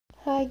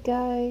Hi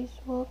guys,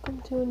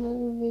 welcome to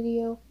another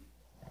video.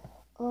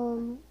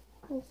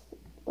 It's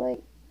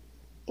like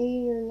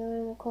 8 or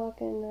 9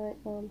 o'clock at night.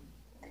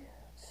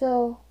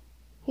 So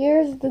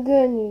here's the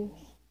good news.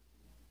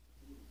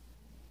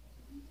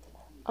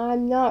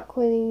 I'm not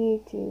quitting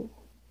YouTube.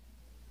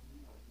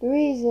 The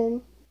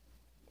reason,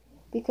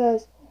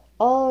 because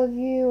all of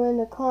you in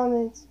the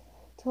comments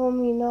told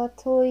me not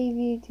to leave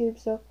YouTube,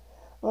 so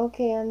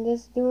okay, I'm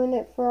just doing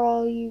it for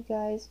all you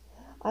guys.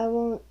 I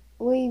won't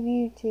leave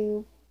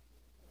YouTube.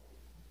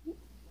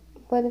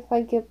 But if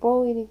I get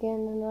bullied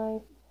again,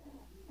 then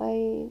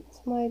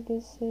it's my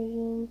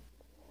decision,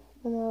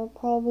 and I'll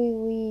probably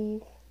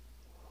leave.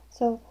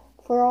 So,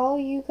 for all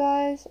you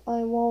guys,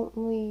 I won't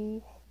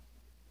leave.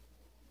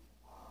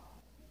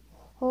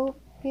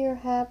 Hope you're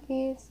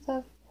happy and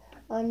stuff.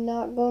 I'm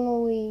not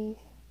gonna leave.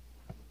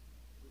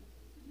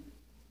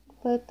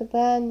 But the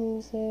bad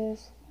news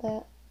is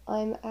that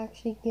I'm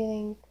actually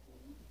getting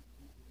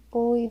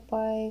bullied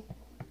by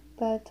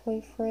Bad Toy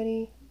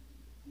Freddy.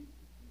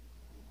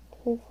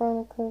 Toy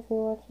Veronica, if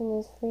you're watching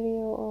this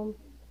video,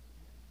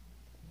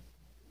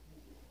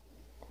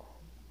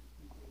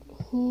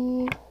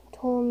 he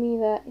told me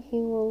that he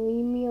will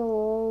leave me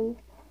alone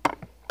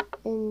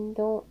and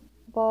don't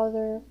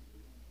bother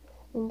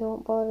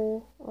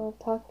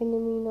talking to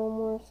me no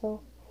more.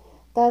 So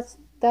that's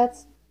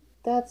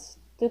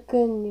the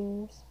good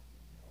news.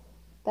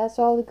 That's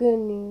all the good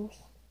news.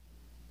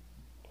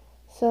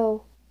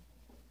 So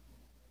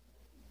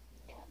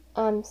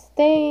I'm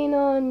staying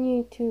on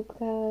YouTube,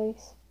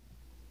 guys,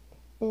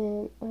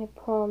 and I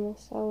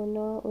promise I will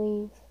not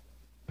leave.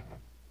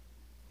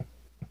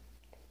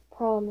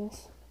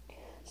 Promise.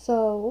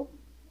 So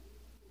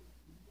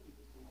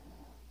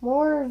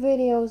more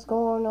videos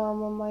going on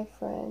with my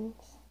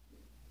friends.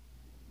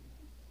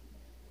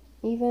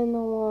 Even the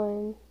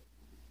one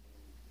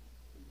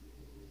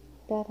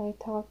that I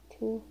talked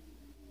to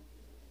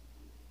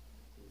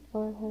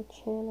on her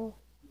channel.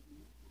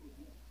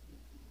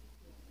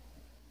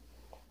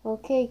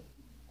 Okay,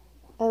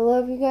 I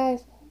love you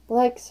guys.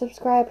 Like,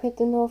 subscribe, hit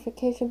the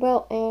notification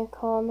bell, and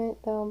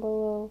comment down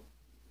below.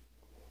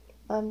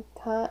 I'm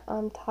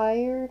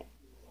tired,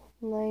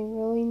 and I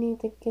really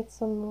need to get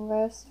some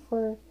rest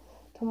for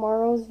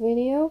tomorrow's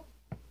video.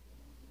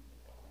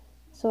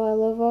 So I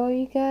love all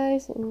you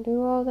guys, and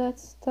do all that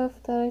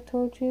stuff that I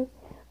told you.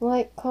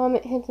 Like,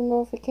 comment, hit the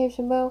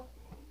notification bell,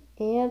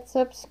 and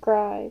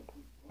subscribe.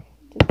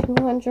 To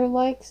 200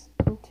 likes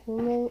and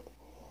too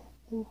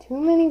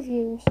many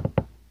views.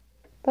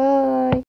 Bye.